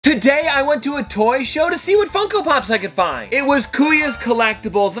Today I went to a toy show to see what Funko Pops I could find. It was Kuya's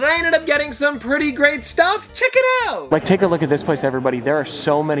Collectibles and I ended up getting some pretty great stuff. Check it out. Like, take a look at this place, everybody. There are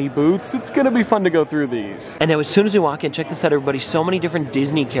so many booths. It's gonna be fun to go through these. And now as soon as we walk in, check this out, everybody. So many different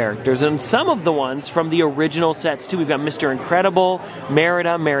Disney characters and some of the ones from the original sets too. We've got Mr. Incredible,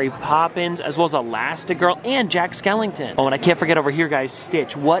 Merida, Mary Poppins, as well as Elastigirl and Jack Skellington. Oh, and I can't forget over here, guys,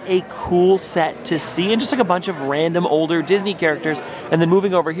 Stitch. What a cool set to see. And just like a bunch of random older Disney characters. And then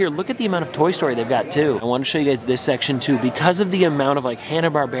moving over here, look at the amount of Toy Story they've got too. I want to show you guys this section too because of the amount of like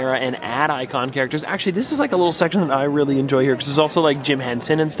Hanna-Barbera and Ad Icon characters. Actually, this is like a little section that I really enjoy here because there's also like Jim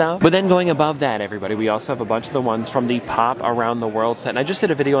Henson and stuff. But then going above that, everybody, we also have a bunch of the ones from the Pop Around the World set. And I just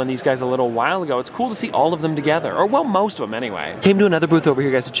did a video on these guys a little while ago. It's cool to see all of them together, or well, most of them anyway. Came to another booth over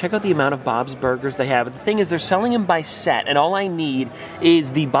here, guys, to check out the amount of Bob's Burgers they have. But the thing is, they're selling them by set, and all I need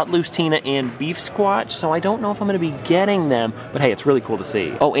is the Butt-Loose-Tina and Beef Squatch, so I don't know if I'm going to be getting them, but hey, it's really cool to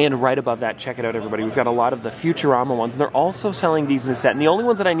see. Oh, and right above that, check it out, everybody. We've got a lot of the Futurama ones, and they're also selling these in a set, and the only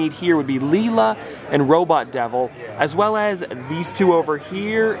ones that I need here would be Leela and Robot Devil, as well as these two over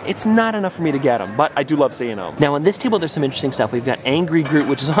here. It's not enough for me to get them, but I do love seeing them. Now, on this table, there's some interesting stuff. We've got Angry Groot,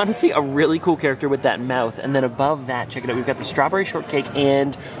 which is honestly a really cool character with that mouth, and then above that, check it out, we've got the Strawberry Shortcake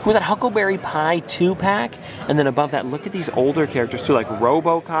and who was that, Huckleberry Pie 2-pack, and then above that, look at these older characters too, like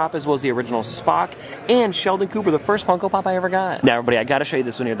RoboCop, as well as the original Spock, and Sheldon Cooper, the first Funko Pop I ever got. Now, everybody, I gotta show you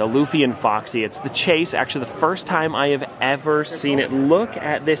this one here, the Luffy and Foxy. It's the Chase, actually the first time I have ever seen it. Look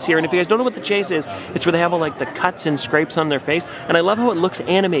at this here, and if you guys don't know what the Chase is, it's where they have all like the cuts and scrapes on their face, and I love how it looks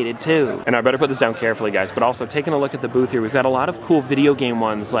animated too. And I better put this down carefully, guys, but also taking a look at the booth here, we've got a lot of cool video game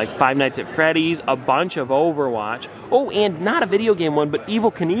ones, like Five Nights at Freddy's, a bunch of Overwatch. Oh, and not a video game one, but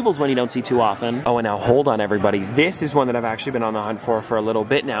Evel Knievel's one you don't see too often. Oh, and now hold on, everybody. This is one that I've actually been on the hunt for a little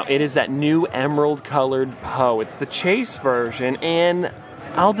bit now. It is that new emerald colored Poe. It's the Chase version, and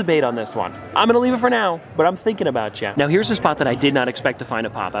I'll debate on this one. I'm gonna leave it for now, but I'm thinking about you. Now here's a spot that I did not expect to find a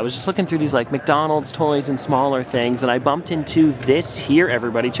Pop. I was just looking through these like McDonald's toys and smaller things, and I bumped into this here,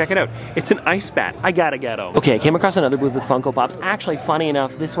 everybody. Check it out. It's an ice bat. I gotta get them. Okay, I came across another booth with Funko Pops. Actually, funny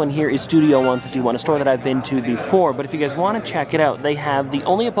enough, this one here is Studio 151, a store that I've been to before, but if you guys wanna check it out, they have the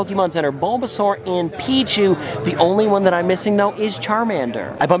only at Pokemon Center, Bulbasaur and Pichu. The only one that I'm missing though is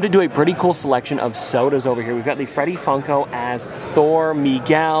Charmander. I bumped into a pretty cool selection of sodas over here. We've got the Freddy Funko as Thor,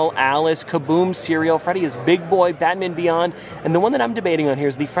 Miguel, Alice, Kaboom, Cereal. Freddy is Big Boy, Batman Beyond, and the one that I'm debating on here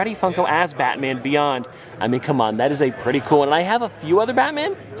is the Freddy Funko as Batman Beyond. I mean, come on, that is a pretty cool one. And I have a few other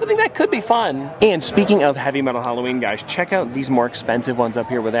Batman, so I think that could be fun. And speaking of Heavy Metal Halloween, guys, check out these more expensive ones up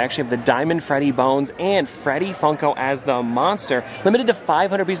here where they actually have the Diamond Freddy Bones and Freddy Funko as the Monster, limited to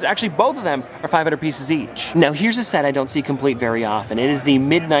 500 pieces. Actually, both of them are 500 pieces each. Now, here's a set I don't see complete very often. It is the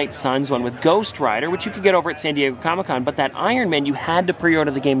Midnight Suns one with Ghost Rider, which you could get over at San Diego Comic-Con, but that Iron Man you had to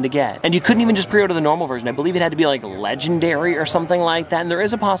pre-order the game to get. And you couldn't even just pre-order the normal version. I believe it had to be like Legendary or something like that. And there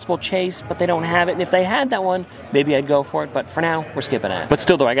is a possible Chase, but they don't have it. And if they had that one, maybe I'd go for it. But for now, we're skipping it. But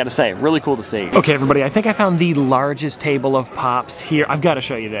still though, I gotta say, really cool to see. Okay, everybody, I think I found the largest table of Pops here. I've gotta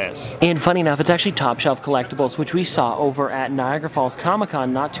show you this. And funny enough, it's actually Top Shelf Collectibles, which we saw over at Niagara Falls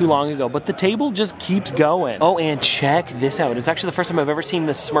Comic-Con not too long ago. But the table just keeps going. Oh, and check this out. It's actually the first time I've ever seen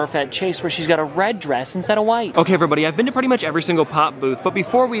the Smurfette Chase where she's got a red dress instead of white. Okay, everybody, I've been to pretty much every single Pop booth, but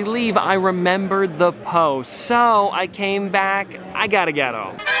before we leave, I remembered the post. So I came back, I gotta get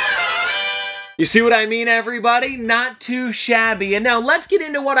them. You see what I mean, everybody? Not too shabby. And now let's get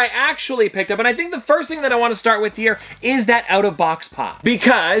into what I actually picked up. And I think the first thing that I want to start with here is that out-of-box Pop.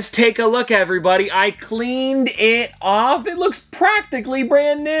 Because, take a look, everybody, I cleaned it off. It looks practically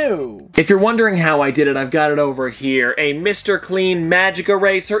brand new. If you're wondering how I did it, I've got it over here. A Mr. Clean Magic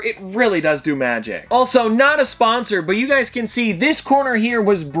Eraser. It really does do magic. Also, not a sponsor, but you guys can see this corner here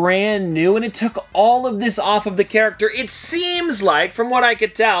was brand new, and it took all of this off of the character. It seems like, from what I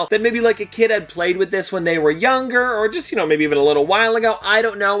could tell, that maybe like a kid had played with this when they were younger, or just, you know, maybe even a little while ago. I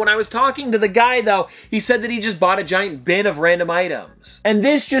don't know. When I was talking to the guy, though, he said that he just bought a giant bin of random items. And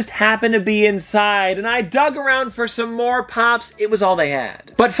this just happened to be inside, and I dug around for some more Pops. It was all they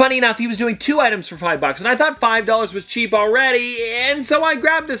had. But funny enough, he was doing 2 items for $5, and I thought $5 was cheap already, and so I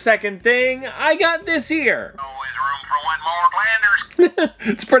grabbed a second thing. I got this here. Always room for one more,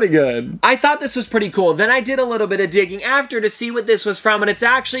 Flanders. It's pretty good. I thought this was pretty cool. Then I did a little bit of digging after to see what this was from, and it's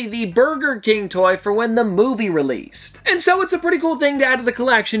actually the Burger King working toy for when the movie released. And so it's a pretty cool thing to add to the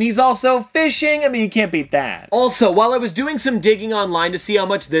collection. He's also fishing. I mean, you can't beat that. Also, while I was doing some digging online to see how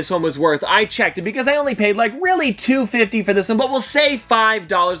much this one was worth, I checked it because I only paid like really $2.50 for this one, but we'll say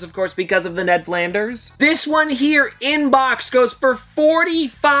 $5, of course, because of the Ned Flanders. This one here in box goes for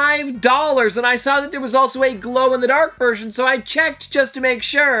 $45, and I saw that there was also a glow-in-the-dark version, so I checked just to make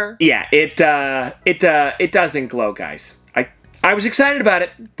sure. Yeah, it doesn't glow, guys. I was excited about it,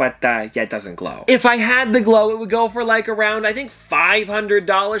 but yeah, it doesn't glow. If I had the glow, it would go for like around, I think,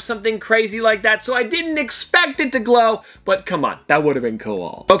 $500, something crazy like that, so I didn't expect it to glow, but come on, that would have been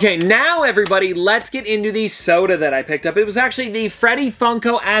cool. Okay, now everybody, let's get into the soda that I picked up. It was actually the Freddy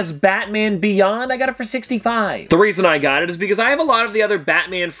Funko as Batman Beyond. I got it for $65. The reason I got it is because I have a lot of the other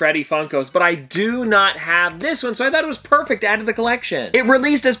Batman Freddy Funkos, but I do not have this one, so I thought it was perfect to add to the collection. It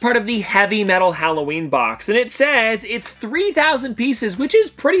released as part of the Heavy Metal Halloween box, and it says it's 3,000 pieces, which is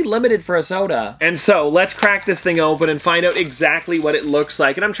pretty limited for a soda. And so let's crack this thing open and find out exactly what it looks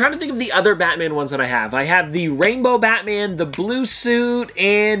like. And I'm trying to think of the other Batman ones that I have. I have the Rainbow Batman, the blue suit,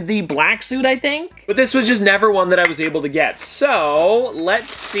 and the black suit, I think. But this was just never one that I was able to get. So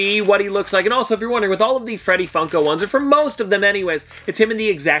let's see what he looks like. And also, if you're wondering, with all of the Freddy Funko ones, or for most of them anyways, it's him in the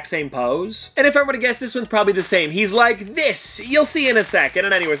exact same pose. And if I were to guess, this one's probably the same. He's like this. You'll see in a second.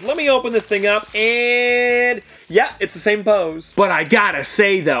 And anyways, let me open this thing up, and yeah, it's the same pose. But I gotta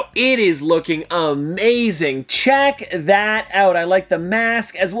say though, it is looking amazing. Check that out. I like the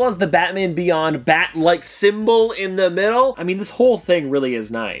mask as well as the Batman Beyond bat-like symbol in the middle. I mean, this whole thing really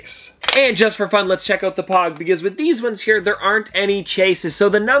is nice. And just for fun, let's check out the Pog, because with these ones here, there aren't any chases, so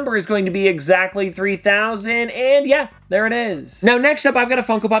the number is going to be exactly 3,000, and yeah, there it is. Now, next up, I've got a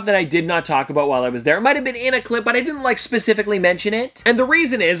Funko Pop that I did not talk about while I was there. It might have been in a clip, but I didn't, like, specifically mention it. And the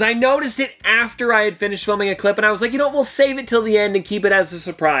reason is, I noticed it after I had finished filming a clip, and I was like, you know what, we'll save it till the end and keep it as a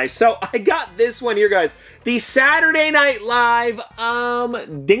surprise. So, I got this one here, guys. The Saturday Night Live,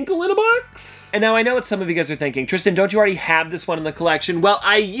 Dinkle in a Box? And now, I know what some of you guys are thinking. Tristan, don't you already have this one in the collection? Well,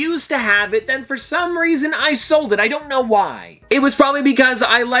 I used to have it, then for some reason, I sold it. I don't know why. It was probably because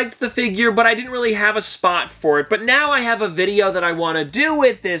I liked the figure, but I didn't really have a spot for it. But now I have a video that I want to do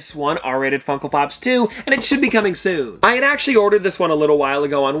with this one, R-rated Funko Pops 2, and it should be coming soon. I had actually ordered this one a little while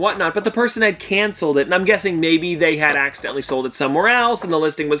ago on Whatnot, but the person had canceled it, and I'm guessing maybe they had accidentally sold it somewhere else, and the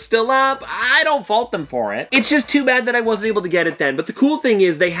listing was still up. I don't fault them for it. It's just too bad that I wasn't able to get it then. But the cool thing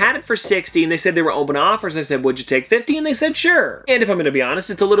is, they had it for $60, and they said they were open offers. I said, would you take $50? And they said, sure. And if I'm going to be honest,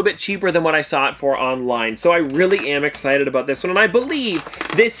 it's a little bit cheaper than what I saw it for online. So I really am excited about this one, and I believe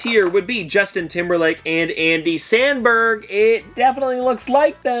this here would be Justin Timberlake and Andy Samberg. It definitely looks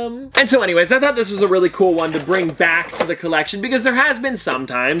like them. And so anyways, I thought this was a really cool one to bring back to the collection, because there has been some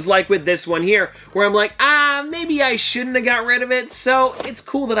times, like with this one here, where I'm like, maybe I shouldn't have got rid of it, so it's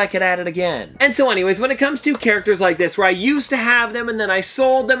cool that I could add it again. And so anyways, when it comes to characters like this, where I used to have them and then I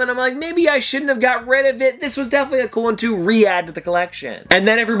sold them, and I'm like, maybe I shouldn't have got rid of it, this was definitely a cool one to re-add to the collection. And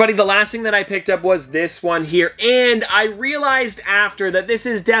then everybody, the last thing that I picked up was this one here, and I realized after that this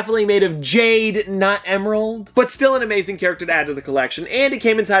is definitely made of jade, not emerald, but still an amazing character to add to the collection, and it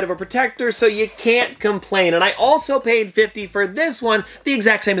came inside of a protector, so you can't complain. And I also paid $50 for this one, the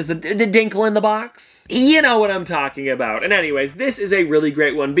exact same as the Dinkle in the Box. You know what I'm talking about. And anyways, this is a really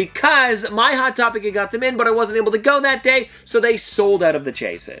great one because my Hot Topic had got them in, but I wasn't able to go that day, so they sold out of the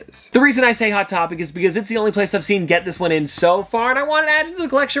chases. The reason I say Hot Topic is because it's the only place I've seen get this one in so far, and I wanted to add it to the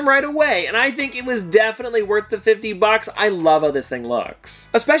collection right away, and I think it was definitely worth the $50. I love how this thing looks.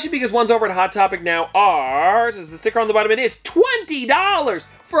 Especially because ones over at Hot Topic now are, as the sticker on the bottom it is, $20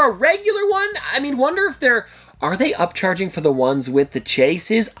 for a regular one. I mean, wonder if are they upcharging for the ones with the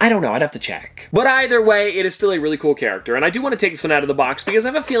chases? I don't know, I'd have to check. But either way, it is still a really cool character, and I do want to take this one out of the box because I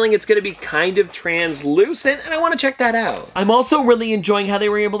have a feeling it's going to be kind of translucent, and I want to check that out. I'm also really enjoying how they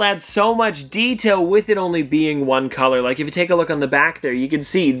were able to add so much detail with it only being one color. Like, if you take a look on the back there, you can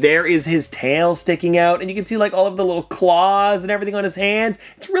see there is his tail sticking out, and you can see like all of the little claws and everything on his hands.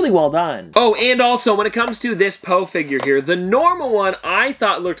 It's really well done. Oh, and also, when it comes to this Poe figure here, the normal one I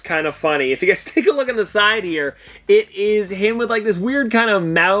thought looked kind of funny. If you guys take a look on the side here, it is him with like this weird kind of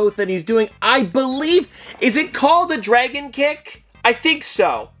mouth, and he's doing, I believe, is it called a dragon kick? I think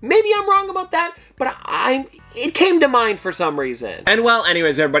so. Maybe I'm wrong about that, but it came to mind for some reason. And well,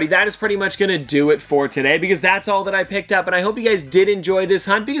 anyways, everybody, that is pretty much gonna do it for today, because that's all that I picked up, and I hope you guys did enjoy this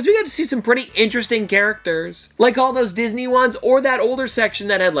hunt, because we got to see some pretty interesting characters. Like all those Disney ones, or that older section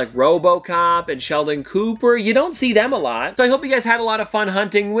that had like RoboCop and Sheldon Cooper. You don't see them a lot. So I hope you guys had a lot of fun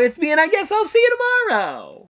hunting with me, and I guess I'll see you tomorrow.